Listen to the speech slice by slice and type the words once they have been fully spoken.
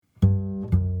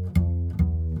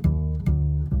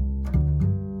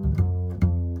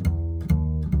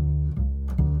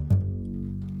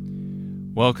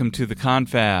Welcome to the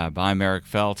Confab. I'm Eric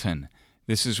Felton.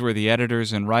 This is where the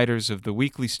editors and writers of the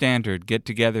Weekly Standard get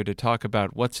together to talk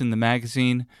about what's in the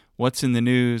magazine, what's in the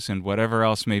news, and whatever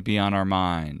else may be on our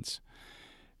minds.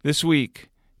 This week,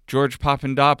 George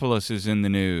Papadopoulos is in the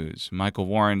news. Michael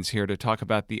Warren's here to talk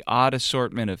about the odd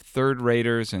assortment of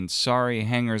third-raters and sorry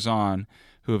hangers-on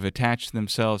who have attached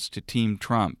themselves to Team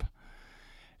Trump.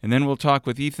 And then we'll talk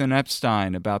with Ethan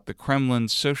Epstein about the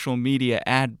Kremlin's social media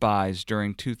ad buys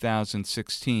during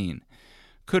 2016.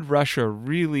 Could Russia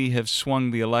really have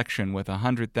swung the election with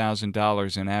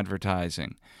 $100,000 in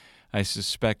advertising? I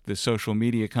suspect the social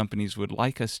media companies would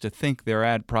like us to think their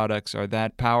ad products are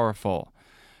that powerful.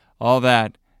 All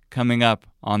that coming up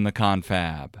on the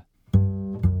Confab.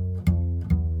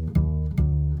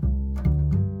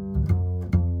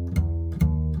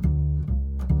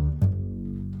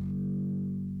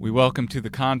 We welcome to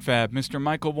the Confab Mr.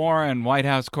 Michael Warren, White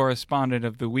House correspondent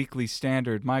of the Weekly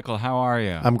Standard. Michael, how are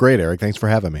you? I'm great, Eric. Thanks for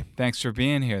having me. Thanks for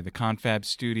being here. The Confab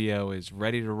studio is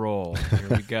ready to roll. Here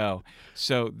we go.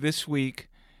 So this week,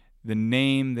 the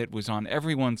name that was on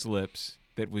everyone's lips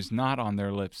that was not on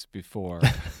their lips before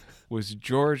was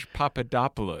George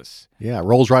Papadopoulos. Yeah, it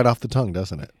rolls right off the tongue,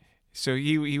 doesn't it? So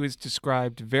he was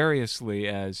described variously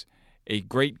as a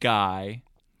great guy,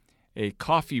 a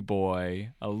coffee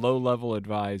boy, a low-level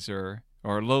advisor,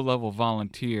 or a low-level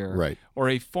volunteer, right, or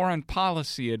a foreign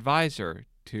policy advisor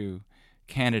to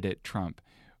candidate Trump.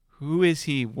 Who is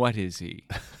he? What is he?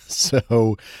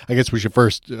 So I guess we should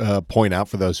first point out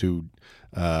for those who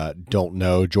don't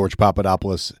know, George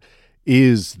Papadopoulos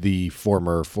is the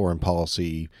former foreign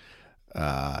policy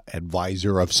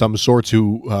advisor of some sorts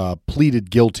who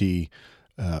pleaded guilty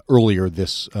earlier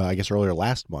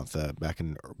last month, back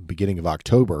in beginning of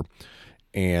October,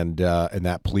 and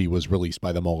that plea was released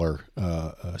by the Mueller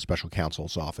special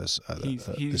counsel's office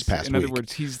this past week. In other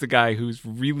words, he's the guy who's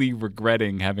really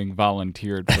regretting having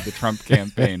volunteered for the Trump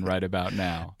campaign right about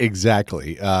now.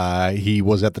 Exactly. He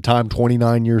was at the time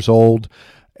 29 years old.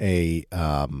 He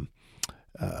billed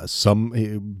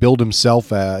himself.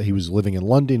 He was living in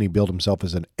London. He billed himself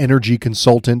as an energy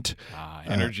consultant.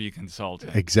 Energy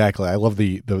consultant. Exactly. I love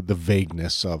the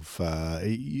vagueness of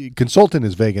consultant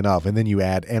is vague enough, and then you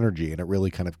add energy, and it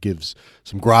really kind of gives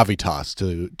some gravitas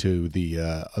to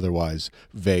the otherwise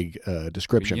vague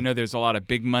description. You know, there's a lot of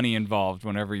big money involved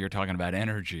whenever you're talking about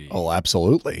energy. Oh,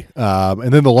 absolutely.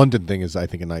 And then the London thing is, I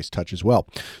think, a nice touch as well.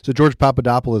 So George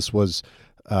Papadopoulos was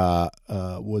kind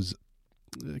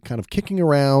of kicking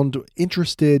around,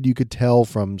 interested, you could tell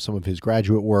from some of his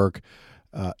graduate work,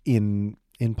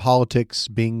 in politics,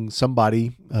 being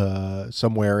somebody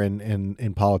somewhere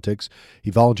in politics. He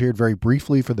volunteered very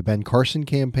briefly for the Ben Carson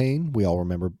campaign. We all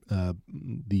remember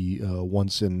the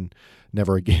once and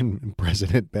never again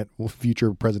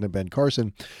future President Ben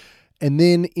Carson. And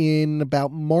then in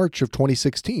about March of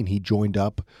 2016, he joined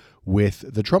up with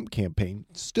the Trump campaign,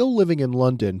 still living in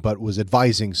London, but was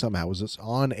advising somehow, was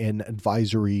on an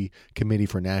advisory committee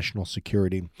for national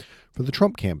security for the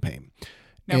Trump campaign.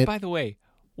 Now, by the way,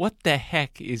 what the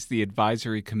heck is the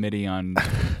advisory committee on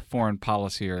foreign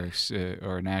policy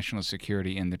or national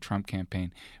security in the Trump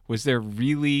campaign? Was there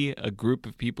really a group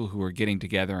of people who were getting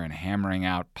together and hammering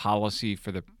out policy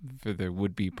for the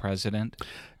would-be president?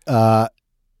 No.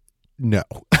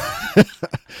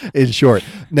 In short.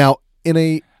 Now,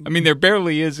 there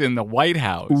barely is in the White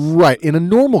House. Right. In a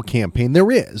normal campaign,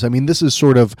 there is. I mean, this is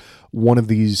sort of one of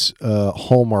these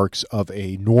hallmarks of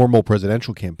a normal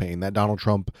presidential campaign that Donald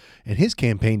Trump and his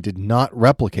campaign did not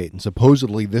replicate. And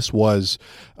supposedly this was,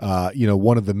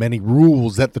 one of the many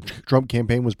rules that the Trump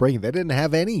campaign was breaking. They didn't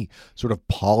have any sort of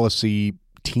policy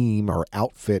team or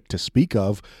outfit to speak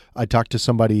of. I talked to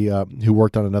somebody who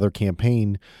worked on another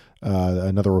campaign,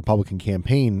 another Republican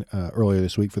campaign earlier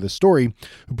this week for this story,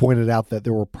 who pointed out that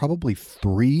there were probably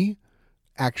 3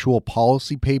 actual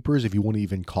policy papers, if you want to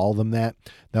even call them that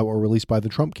were released by the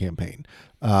Trump campaign.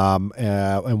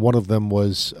 And one of them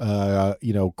was,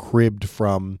 cribbed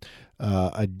from,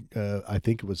 I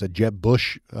think it was a Jeb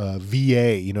Bush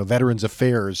VA, Veterans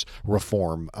Affairs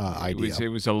reform idea. It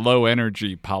was a low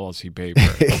energy policy paper.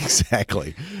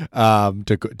 Exactly,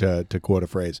 to quote a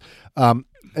phrase. And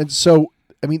so,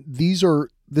 I mean,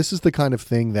 this is the kind of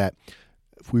thing that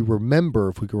if we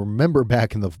can remember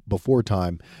back in the before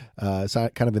time,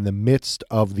 kind of in the midst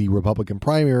of the Republican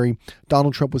primary,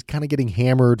 Donald Trump was kind of getting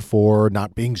hammered for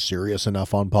not being serious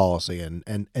enough on policy.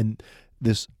 And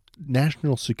this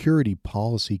National Security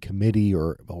Policy Committee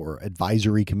or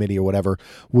Advisory Committee or whatever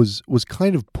was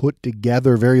kind of put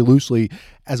together very loosely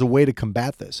as a way to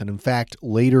combat this. And in fact,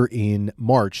 later in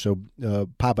March, so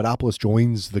Papadopoulos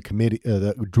joins the committee,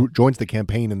 joins the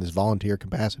campaign in this volunteer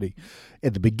capacity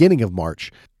at the beginning of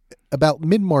March. About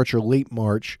mid-March or late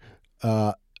March,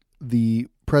 the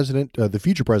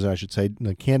future president, I should say,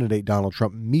 the candidate Donald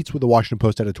Trump meets with the Washington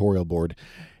Post editorial board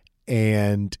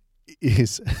and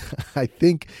is, I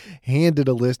think, handed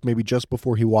a list maybe just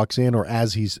before he walks in or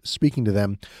as he's speaking to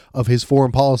them of his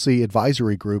foreign policy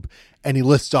advisory group, and he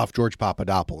lists off George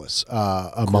Papadopoulos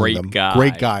among Great them. guy.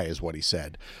 Great guy is what he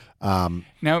said.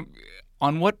 Now,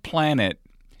 on what planet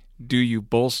do you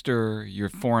bolster your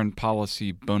foreign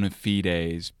policy bona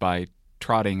fides by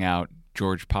trotting out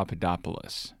George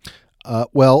Papadopoulos?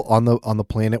 Well, on the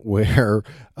planet where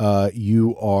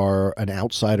you are an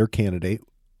outsider candidate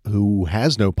who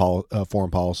has no foreign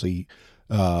policy,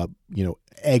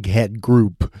 egghead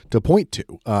group to point to.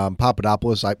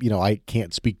 Papadopoulos, I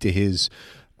can't speak to his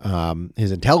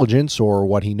intelligence or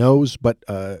what he knows, but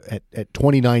at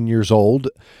 29 years old,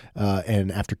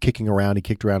 and after he kicked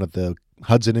around at the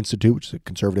Hudson Institute, which is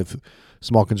a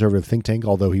small conservative think tank,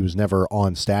 although he was never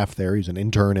on staff there. He was an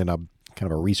intern and a kind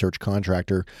of a research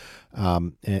contractor,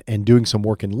 and doing some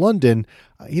work in London.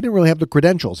 He didn't really have the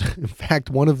credentials. In fact,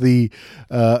 one of the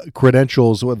top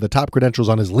credentials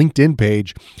on his LinkedIn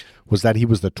page was that he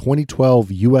was the 2012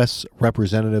 U.S.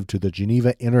 representative to the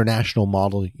Geneva International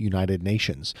Model United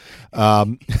Nations.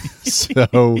 Model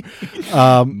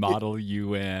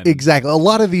UN. Exactly. A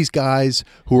lot of these guys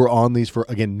who are on these for,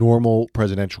 again, normal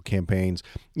presidential campaigns,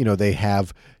 they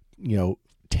have,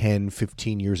 10,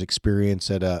 15 years experience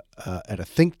at a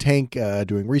think tank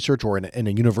doing research or in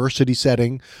a university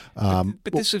setting.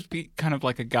 But this would be kind of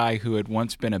like a guy who had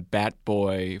once been a bat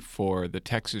boy for the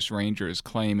Texas Rangers,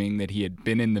 claiming that he had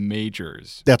been in the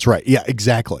majors. That's right. Yeah,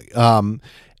 exactly.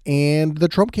 And the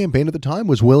Trump campaign at the time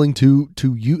was willing to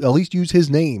at least use his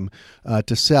name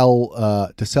to sell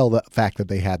the fact that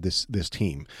they had this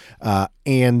team.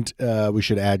 And we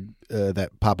should add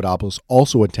that Papadopoulos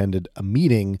also attended a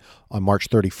meeting on March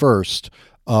 31st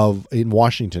in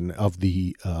Washington of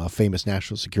the famous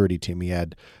national security team. He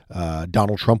had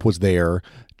Donald Trump was there,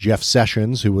 Jeff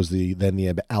Sessions, who was then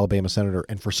the Alabama senator,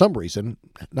 and for some reason,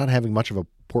 not having much of a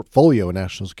portfolio in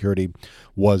national security,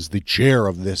 was the chair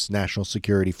of this national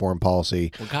security foreign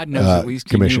policy. Well, God knows at least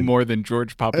commission. He knew more than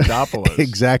George Papadopoulos.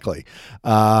 Exactly.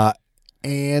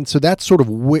 And so that's sort of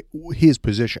his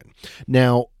position.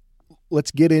 Now,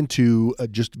 let's get into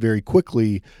just very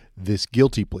quickly this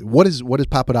guilty plea. What is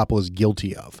Papadopoulos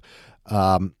guilty of?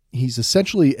 He's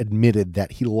essentially admitted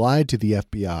that he lied to the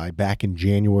FBI back in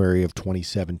January of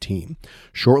 2017,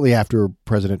 shortly after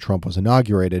President Trump was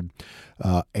inaugurated,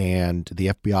 and the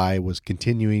FBI was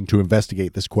continuing to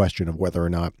investigate this question of whether or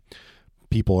not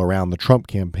people around the Trump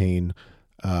campaign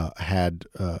had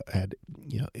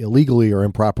illegally or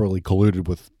improperly colluded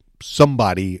with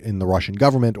somebody in the Russian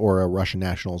government or Russian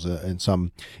nationals in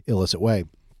some illicit way.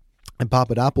 And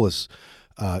Papadopoulos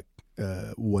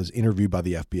was interviewed by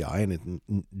the FBI, and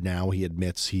now he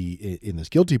admits in this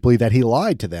guilty plea that he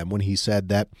lied to them when he said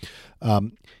that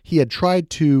he had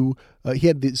tried to he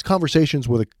had these conversations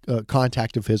with a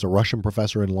contact of his, a Russian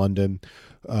professor in London,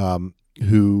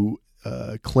 who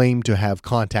claimed to have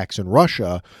contacts in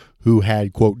Russia who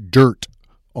had, quote, dirt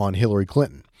on Hillary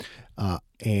Clinton.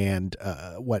 And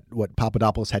what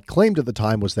Papadopoulos had claimed at the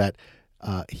time was that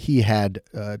he had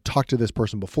talked to this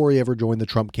person before he ever joined the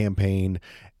Trump campaign,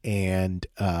 and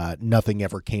nothing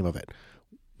ever came of it.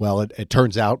 Well, it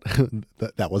turns out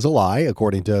that was a lie,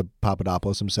 according to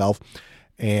Papadopoulos himself.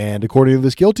 And according to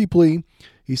this guilty plea,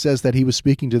 he says that he was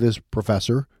speaking to this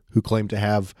professor who claimed to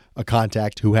have a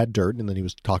contact who had dirt, and then he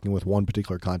was talking with one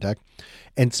particular contact,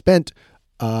 and spent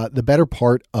the better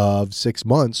part of 6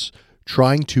 months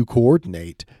trying to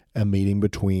coordinate a meeting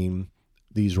between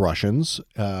these Russians,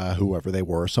 whoever they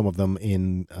were, some of them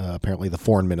in apparently the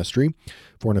foreign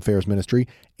affairs ministry,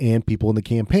 and people in the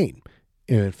campaign.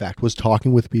 And in fact, was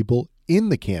talking with people in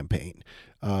the campaign.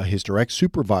 His direct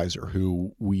supervisor,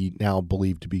 who we now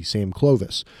believe to be Sam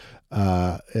Clovis.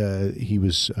 He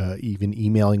was even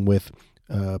emailing with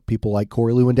people like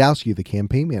Corey Lewandowski, the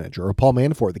campaign manager, or Paul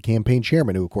Manafort, the campaign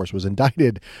chairman, who, of course, was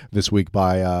indicted this week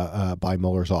by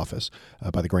Mueller's office,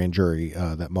 by the grand jury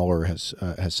that Mueller has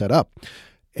set up.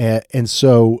 And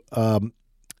so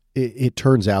it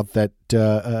turns out that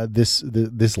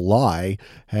this lie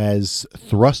has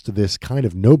thrust this kind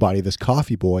of nobody, this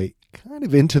coffee boy, kind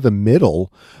of into the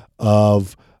middle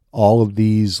of all of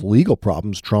these legal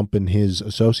problems Trump and his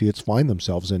associates find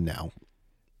themselves in now.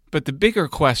 But the bigger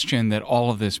question that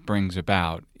all of this brings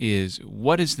about is,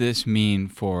 what does this mean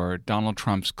for Donald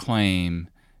Trump's claim,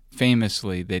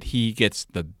 famously, that he gets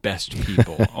the best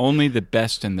people, only the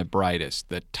best and the brightest,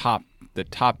 the top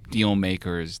deal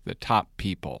makers, the top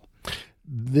people?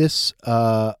 This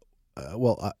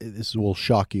this will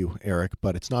shock you, Eric,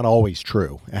 but it's not always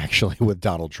true, actually, with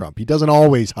Donald Trump. He doesn't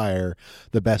always hire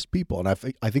the best people. And I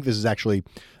think this is actually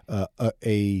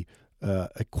a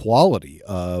quality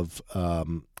of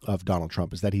Donald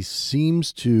Trump, is that he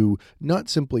seems to not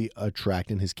simply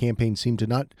attract, and his campaign seemed to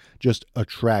not just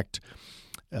attract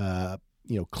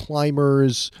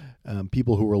climbers,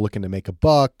 people who were looking to make a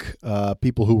buck,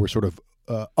 people who were sort of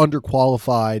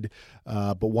underqualified,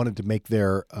 but wanted to make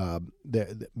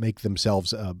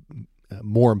themselves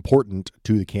more important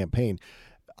to the campaign.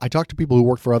 I talked to people who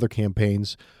worked for other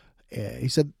campaigns. He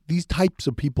said these types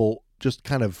of people just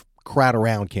kind of crowd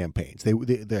around campaigns.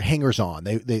 They're hangers on.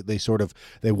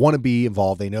 They want to be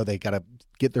involved. They know they got to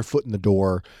get their foot in the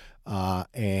door,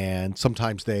 and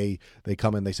sometimes they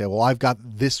come and they say, "Well, I've got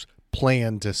this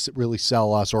plan to really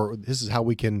sell us," or this is how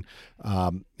we can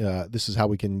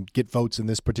get votes in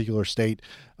this particular state.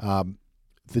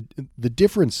 The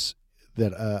difference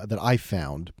that I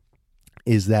found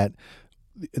is that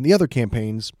in the other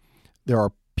campaigns there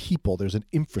are people, there's an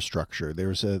infrastructure,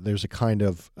 there's a kind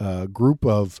of group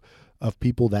of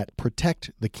people that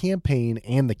protect the campaign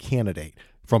and the candidate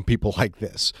from people like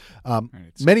this.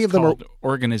 Many of them are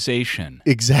organization.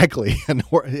 Exactly, and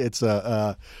it's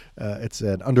an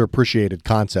underappreciated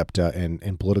concept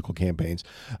in political campaigns.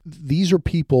 These are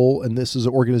people, and this is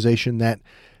an organization that,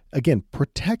 again,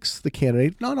 protects the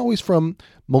candidate, not always from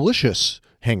malicious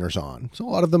hangers-on. So a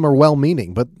lot of them are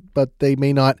well-meaning, but they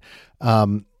may not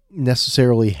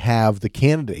necessarily have the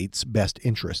candidate's best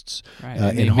interests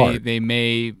in heart. They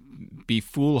may be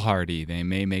foolhardy. They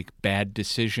may make bad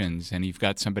decisions, and you've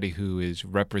got somebody who is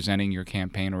representing your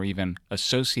campaign or even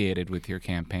associated with your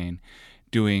campaign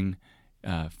doing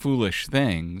foolish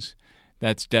things.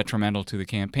 That's detrimental to the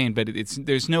campaign. But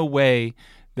there's no way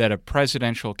that a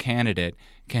presidential candidate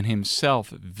can himself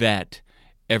vet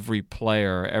every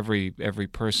player, every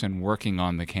person working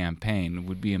on the campaign. It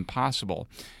would be impossible.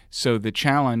 So the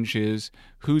challenge is,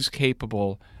 who's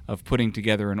capable of putting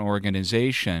together an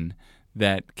organization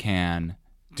that can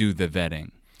do the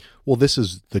vetting? Well, this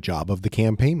is the job of the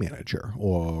campaign manager,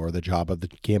 or the job of the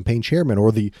campaign chairman,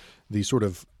 or the sort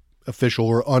of official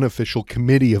or unofficial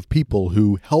committee of people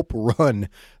who help run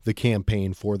the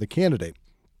campaign for the candidate.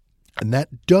 And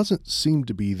that doesn't seem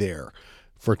to be there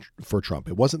for Trump.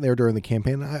 It wasn't there during the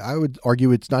campaign. I would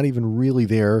argue it's not even really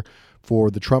there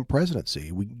for the Trump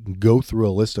presidency. We can go through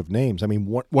a list of names. I mean,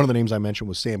 one of the names I mentioned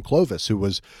was Sam Clovis, who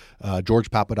was George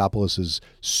Papadopoulos'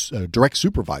 direct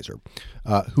supervisor,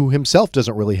 who himself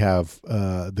doesn't really have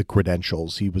the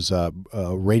credentials. He was a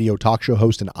radio talk show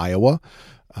host in Iowa,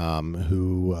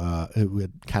 who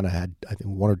had kind of had, I think,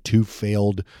 one or two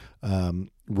failed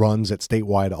runs at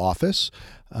statewide office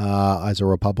as a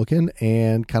Republican,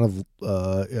 and kind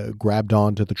of grabbed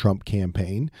on to the Trump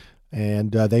campaign.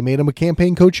 And they made him a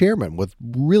campaign co-chairman with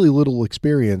really little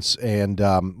experience, and he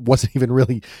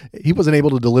wasn't able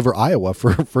to deliver Iowa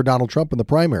for Donald Trump in the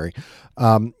primary.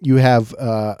 You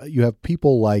have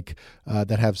people like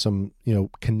that have some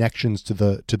connections to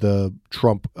the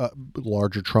Trump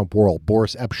larger Trump world.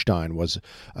 Boris Epstein was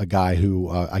a guy who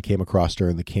I came across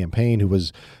during the campaign, who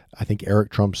was, I think,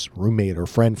 Eric Trump's roommate or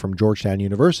friend from Georgetown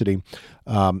University.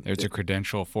 There's a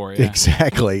credential for you.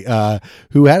 Exactly.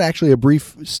 Who had actually a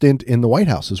brief stint in the White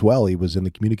House as well. He was in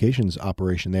the communications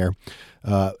operation there.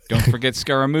 Don't forget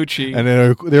Scaramucci. And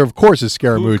then there, of course, is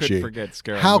Scaramucci. Who could forget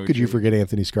Scaramucci? How could you forget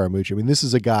Anthony Scaramucci? I mean, this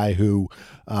is a guy who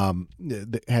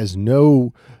has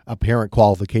no apparent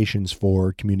qualifications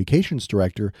for communications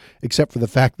director, except for the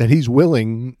fact that he's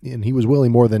willing, and he was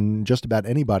willing more than just about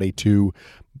anybody, to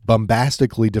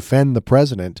bombastically defend the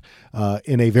president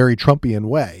in a very Trumpian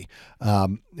way.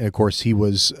 And of course, he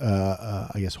was,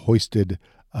 I guess, hoisted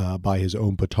by his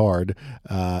own petard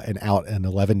and out in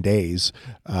 11 days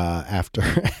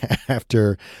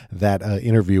after that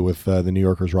interview with the New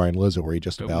Yorker's Ryan Lizzo, where he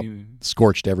just about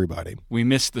scorched everybody. We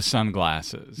missed the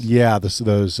sunglasses. Yeah,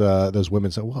 those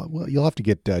women said, well, you'll have to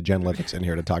get Jen Levitz in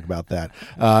here to talk about that.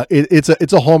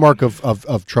 It's a hallmark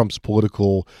of Trump's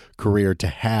political career to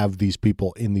have these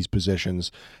people in these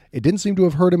positions. It didn't seem to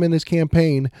have hurt him in his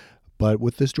campaign. But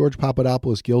with this George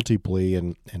Papadopoulos guilty plea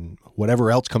and whatever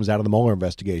else comes out of the Mueller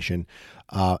investigation,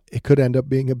 it could end up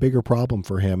being a bigger problem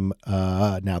for him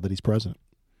now that he's president.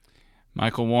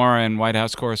 Michael Warren, White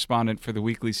House correspondent for the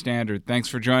Weekly Standard. Thanks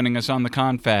for joining us on the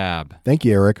Confab. Thank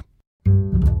you, Eric.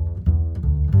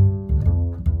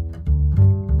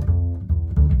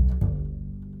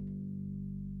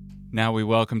 Now we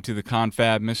welcome to the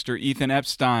confab Mr. Ethan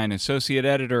Epstein, associate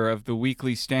editor of the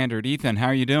Weekly Standard. Ethan, how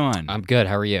are you doing? I'm good.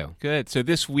 How are you? Good. So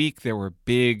this week there were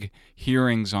big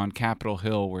hearings on Capitol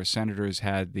Hill where senators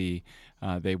had they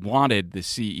wanted the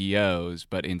CEOs,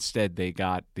 but instead they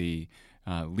got the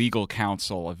legal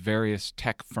counsel of various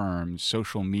tech firms,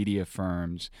 social media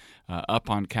firms up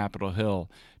on Capitol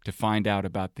Hill to find out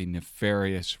about the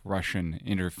nefarious Russian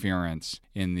interference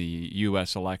in the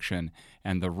U.S. election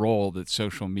and the role that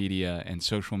social media and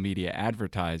social media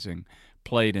advertising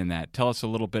played in that. Tell us a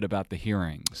little bit about the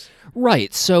hearings.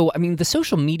 Right. So, I mean, the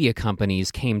social media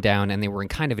companies came down and they were in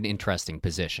kind of an interesting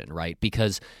position, right?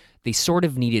 Because they sort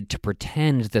of needed to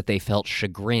pretend that they felt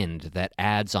chagrined that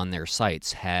ads on their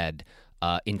sites had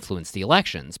influenced the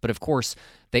elections. But of course,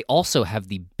 they also have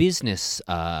the business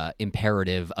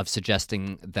imperative of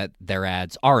suggesting that their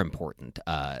ads are important.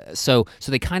 So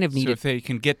they kind of need. So if they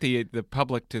can get the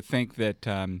public to think that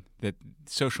that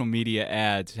social media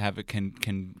ads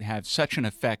can have such an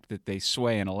effect that they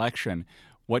sway an election,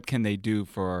 what can they do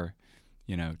for,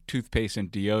 toothpaste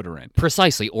and deodorant?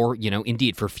 Precisely, or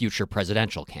indeed for future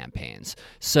presidential campaigns.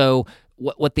 So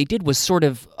what they did was sort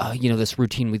of, this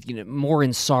routine with more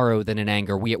in sorrow than in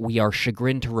anger. We are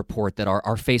chagrined to report that our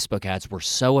Facebook ads were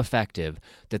so effective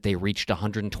that they reached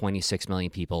 126 million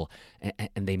people,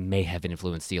 and they may have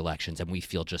influenced the elections, and we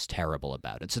feel just terrible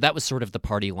about it. So that was sort of the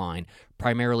party line,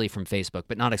 primarily from Facebook,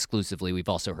 but not exclusively. We've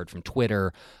also heard from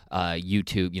Twitter,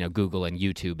 YouTube, Google and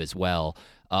YouTube as well.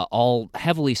 All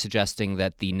heavily suggesting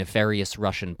that the nefarious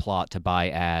Russian plot to buy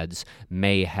ads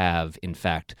may have, in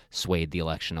fact, swayed the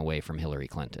election away from Hillary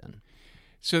Clinton.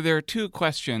 So there are two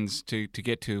questions to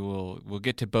get to. We'll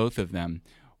get to both of them.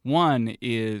 One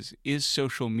is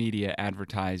social media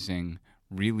advertising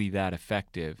really that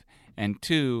effective? And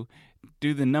two,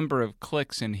 do the number of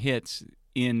clicks and hits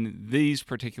in these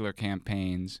particular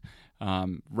campaigns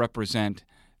represent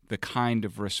the kind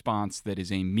of response that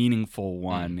is a meaningful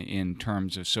one in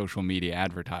terms of social media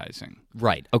advertising?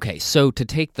 Right. Okay. So to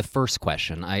take the first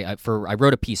question, I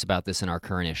wrote a piece about this in our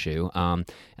current issue, and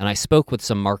I spoke with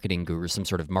some marketing gurus, some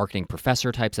sort of marketing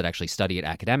professor types that actually study it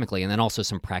academically, and then also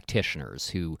some practitioners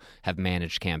who have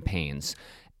managed campaigns.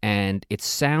 And it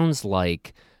sounds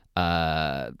like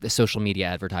the social media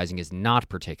advertising is not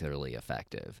particularly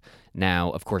effective. Now,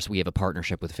 of course, we have a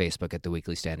partnership with Facebook at the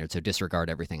Weekly Standard, so disregard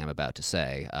everything I'm about to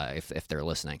say if they're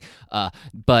listening.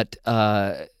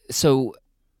 So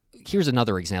here's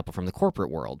another example from the corporate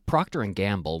world. Procter &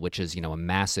 Gamble, which is a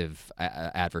massive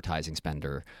advertising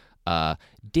spender,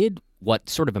 did what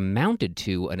sort of amounted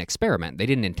to an experiment. They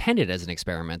didn't intend it as an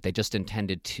experiment. They just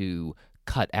intended to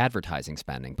cut advertising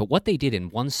spending. But what they did in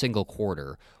one single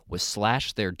quarter was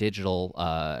slash their digital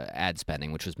ad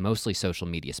spending, which was mostly social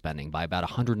media spending, by about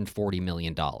 $140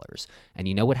 million. And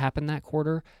you know what happened that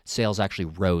quarter? Sales actually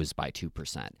rose by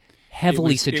 2%.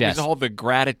 Heavily suggests it was all the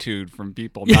gratitude from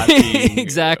people not being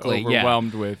exactly,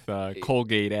 overwhelmed with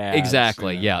Colgate ads.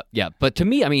 Exactly, yeah. But to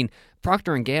me, I mean,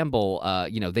 Procter & Gamble,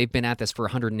 they've been at this for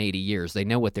 180 years. They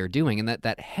know what they're doing, and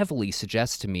that heavily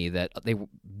suggests to me that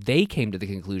they came to the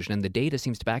conclusion, and the data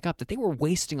seems to back up, that they were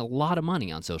wasting a lot of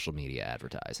money on social media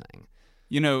advertising.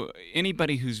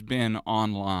 Anybody who's been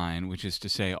online, which is to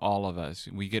say all of us,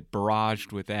 we get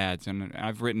barraged with ads, and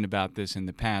I've written about this in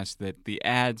the past, that the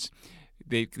ads,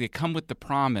 they come with the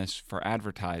promise for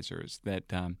advertisers that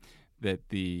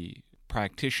the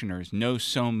practitioners know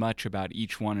so much about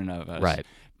each one of us, right,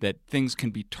 that things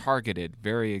can be targeted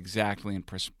very exactly and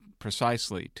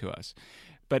precisely to us.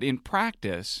 But in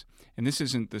practice, and this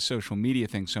isn't the social media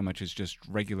thing so much as just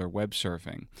regular web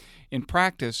surfing, in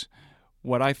practice,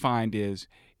 what I find is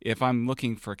if I'm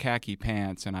looking for khaki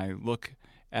pants and I look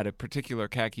at a particular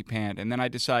khaki pant and then I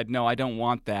decide, no, I don't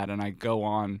want that, and I go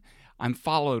on, I'm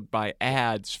followed by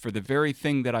ads for the very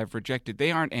thing that I've rejected. They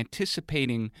aren't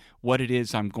anticipating what it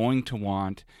is I'm going to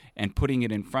want and putting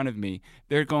it in front of me.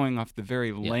 They're going off the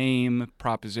very lame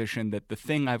proposition that the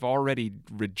thing I've already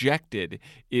rejected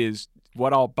is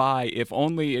what I'll buy if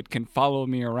only it can follow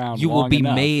me around You long will be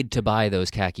enough. Made to buy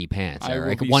those khaki pants,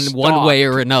 Eric. One way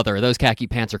or another, those khaki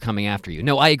pants are coming after you.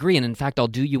 No, I agree, and in fact, I'll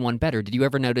do you one better. Did you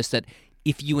ever notice that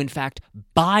if you, in fact,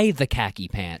 buy the khaki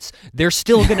pants, they're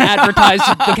still going to advertise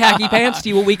the khaki pants to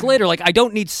you a week later? Like, I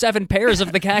don't need 7 pairs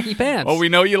of the khaki pants. Oh, we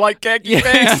know you like khaki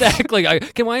pants. Exactly.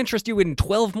 Can I interest you in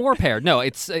 12 more pairs? No,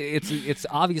 it's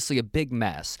obviously a big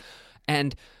mess.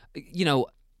 And,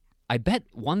 I bet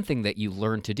one thing that you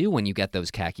learn to do when you get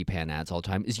those khaki pant ads all the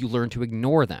time is you learn to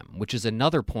ignore them, which is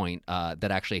another point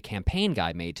that actually a campaign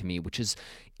guy made to me, which is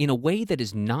in a way that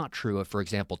is not true of, for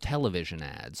example, television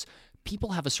ads.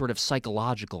 people have a sort of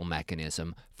psychological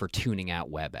mechanism for tuning out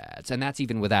web ads, and that's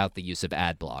even without the use of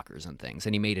ad blockers and things.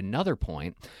 And he made another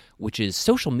point, which is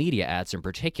social media ads in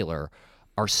particular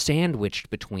are sandwiched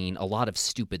between a lot of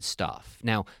stupid stuff.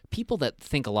 Now, people that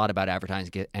think a lot about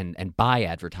advertising and buy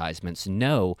advertisements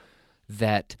know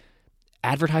that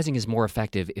advertising is more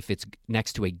effective if it's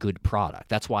next to a good product.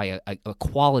 That's why a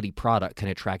quality product can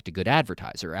attract a good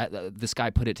advertiser. This guy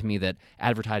put it to me that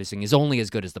advertising is only as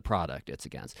good as the product it's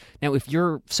against. Now, if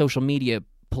your social media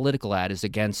political ad is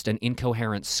against an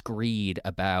incoherent screed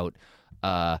about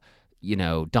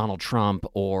Donald Trump,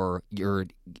 or your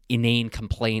inane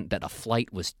complaint that a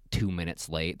flight was 2 minutes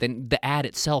late, then the ad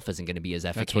itself isn't going to be as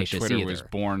efficacious That's what Twitter either. was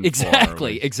born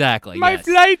exactly, for. Exactly. My yes.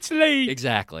 flight's late.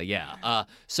 Exactly, yeah.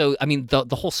 So, I mean,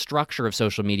 the whole structure of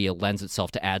social media lends itself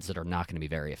to ads that are not going to be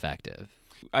very effective.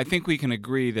 I think we can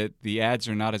agree that the ads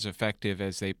are not as effective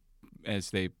as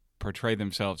they portray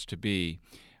themselves to be.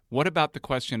 What about the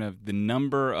question of the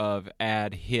number of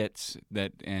ad hits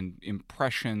and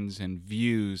impressions and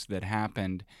views that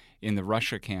happened in the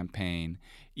Russia campaign?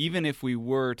 Even if we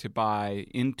were to buy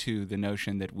into the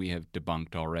notion that we have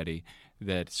debunked already,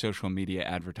 that social media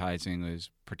advertising is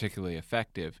particularly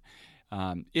effective,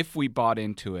 if we bought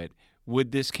into it,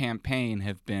 would this campaign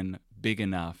have been big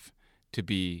enough to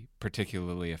be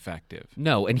particularly effective?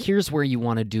 No, and here's where you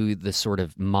want to do the sort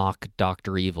of mock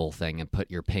Dr. Evil thing and put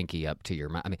your pinky up to your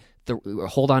mouth. I mean,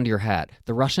 hold on to your hat.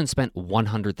 The Russians spent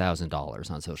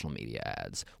 $100,000 on social media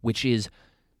ads, which is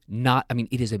not, I mean,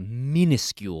 it is a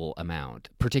minuscule amount,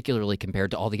 particularly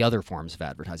compared to all the other forms of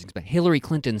advertising. But Hillary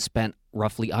Clinton spent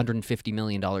roughly $150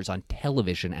 million on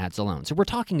television ads alone. So we're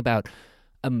talking about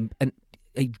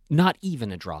not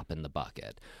even a drop in the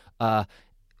bucket.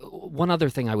 One other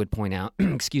thing I would point out,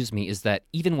 excuse me, is that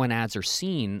even when ads are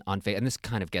seen on Facebook, and this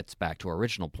kind of gets back to our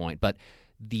original point, but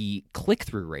the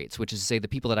click-through rates, which is to say the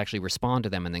people that actually respond to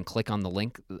them and then click on the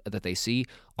link that they see,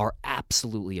 are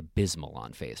absolutely abysmal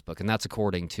on Facebook. And that's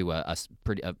according to a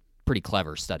pretty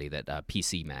clever study that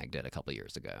PC Mag did a couple of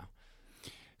years ago.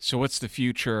 So what's the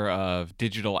future of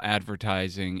digital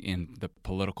advertising in the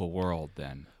political world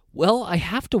then? Well, I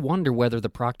have to wonder whether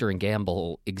the Procter &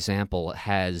 Gamble example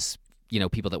has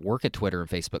people that work at Twitter and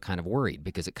Facebook kind of worried,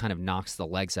 because it kind of knocks the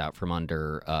legs out from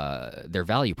under their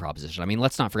value proposition. I mean,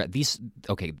 let's not forget these.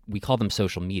 Okay, we call them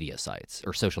social media sites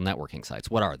or social networking sites.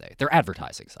 What are they? They're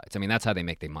advertising sites. I mean, that's how they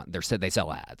make their money. They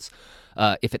sell ads.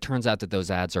 If it turns out that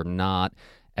those ads are not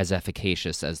as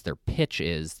efficacious as their pitch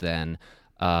is, then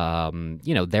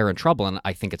they're in trouble. And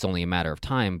I think it's only a matter of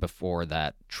time before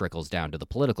that trickles down to the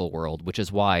political world, which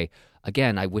is why,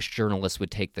 again, I wish journalists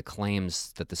would take the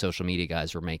claims that the social media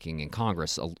guys were making in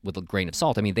Congress with a grain of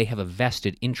salt. I mean, they have a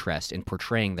vested interest in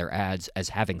portraying their ads as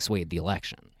having swayed the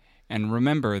election. And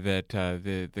remember that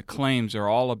the claims are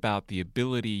all about the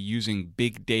ability using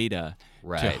big data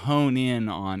to hone in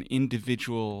on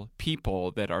individual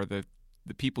people that are the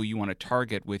people you want to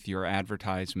target with your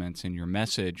advertisements and your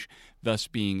message, thus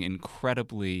being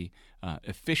incredibly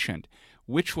efficient.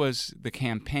 Which was the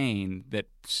campaign that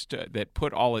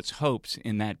put all its hopes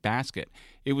in that basket?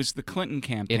 It was the Clinton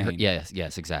campaign.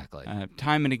 Yes, exactly.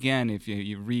 Time and again, if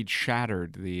you read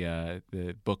Shattered,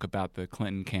 the book about the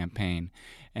Clinton campaign,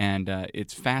 and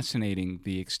it's fascinating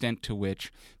the extent to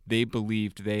which they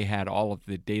believed they had all of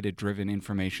the data-driven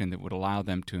information that would allow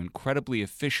them to incredibly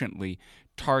efficiently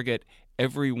target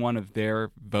every one of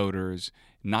their voters,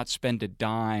 not spend a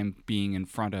dime being in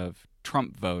front of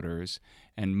Trump voters,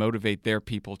 and motivate their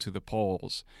people to the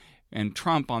polls. And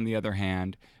Trump, on the other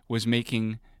hand, was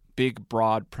making big,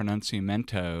 broad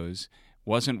pronunciamentos,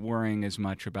 wasn't worrying as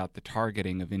much about the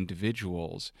targeting of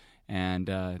individuals, and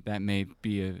that may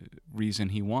be a reason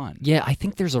he won. Yeah, I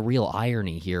think there's a real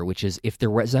irony here, which is if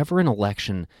there was ever an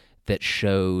election that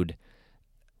showed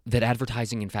that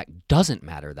advertising, in fact, doesn't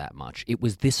matter that much, it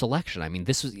was this election. I mean,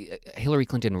 this was Hillary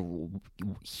Clinton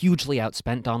hugely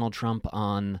outspent Donald Trump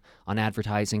on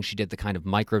advertising. She did the kind of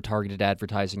micro-targeted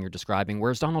advertising you're describing,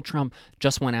 whereas Donald Trump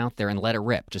just went out there and let it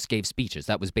rip, just gave speeches.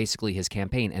 That was basically his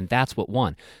campaign, and that's what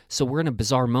won. So we're in a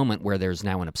bizarre moment where there's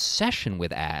now an obsession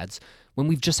with ads when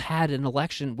we've just had an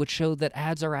election which showed that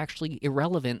ads are actually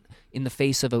irrelevant in the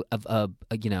face of a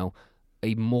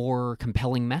more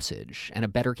compelling message and a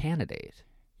better candidate.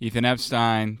 Ethan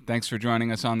Epstein, thanks for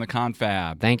joining us on the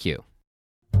Confab. Thank you.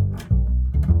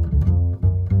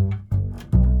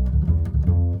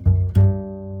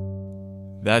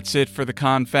 That's it for the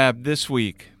Confab this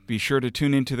week. Be sure to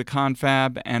tune into the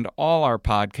Confab and all our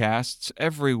podcasts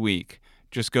every week.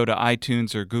 Just go to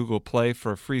iTunes or Google Play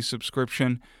for a free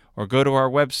subscription, or go to our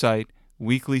website,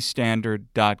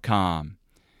 weeklystandard.com.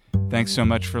 Thanks so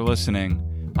much for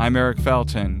listening. I'm Eric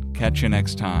Felton. Catch you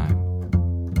next time.